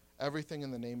 Everything in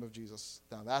the name of Jesus.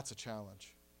 Now that's a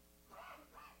challenge.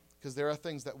 Because there are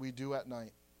things that we do at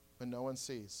night when no one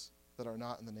sees that are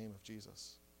not in the name of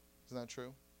Jesus. Isn't that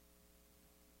true?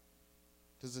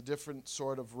 There's a different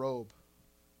sort of robe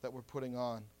that we're putting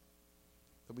on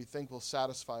that we think will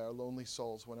satisfy our lonely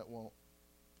souls when it won't.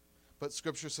 But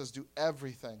Scripture says do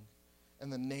everything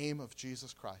in the name of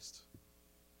Jesus Christ.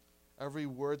 Every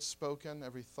word spoken,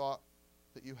 every thought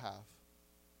that you have.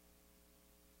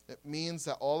 It means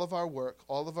that all of our work,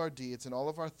 all of our deeds, and all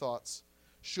of our thoughts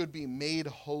should be made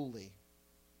holy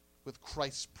with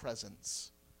Christ's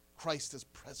presence. Christ is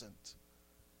present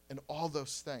in all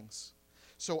those things.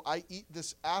 So I eat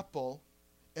this apple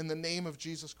in the name of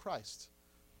Jesus Christ.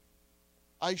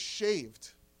 I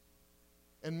shaved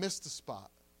and missed a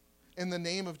spot in the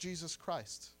name of Jesus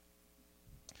Christ.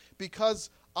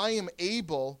 Because I am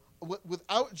able,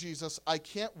 without Jesus, I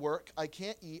can't work, I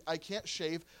can't eat, I can't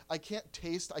shave, I can't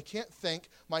taste, I can't think,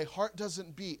 my heart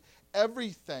doesn't beat.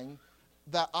 Everything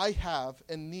that I have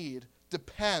and need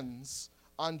depends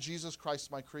on Jesus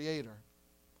Christ, my Creator.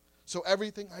 So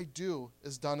everything I do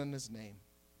is done in his name.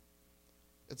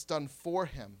 It's done for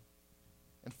him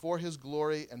and for his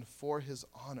glory and for his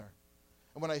honor.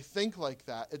 And when I think like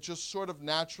that, it just sort of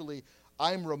naturally,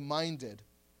 I'm reminded,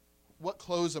 what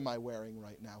clothes am I wearing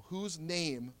right now? Whose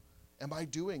name am I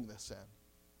doing this in?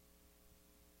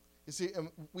 You see,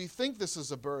 we think this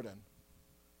is a burden,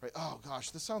 right? Oh gosh,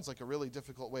 this sounds like a really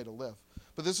difficult way to live.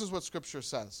 But this is what Scripture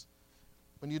says.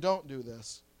 When you don't do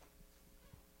this,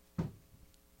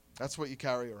 that's what you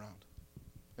carry around.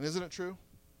 And isn't it true?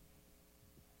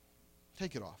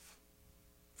 Take it off.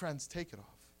 Friends, take it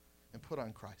off and put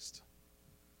on Christ.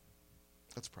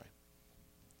 Let's pray.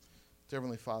 Dear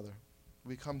Heavenly Father,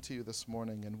 we come to you this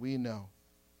morning and we know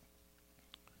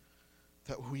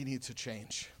that we need to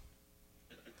change.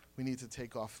 We need to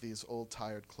take off these old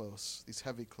tired clothes, these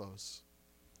heavy clothes,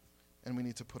 and we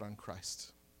need to put on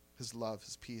Christ, his love,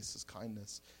 his peace, his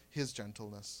kindness, his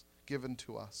gentleness given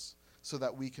to us so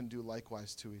that we can do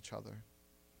likewise to each other.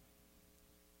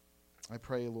 I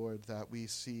pray, Lord, that we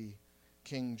see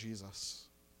King Jesus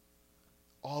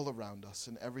all around us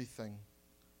in everything,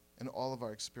 in all of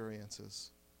our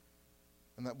experiences,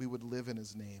 and that we would live in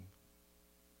his name,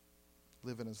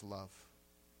 live in his love,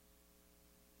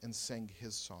 and sing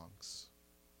his songs.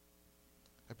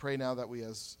 I pray now that we,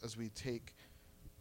 as we take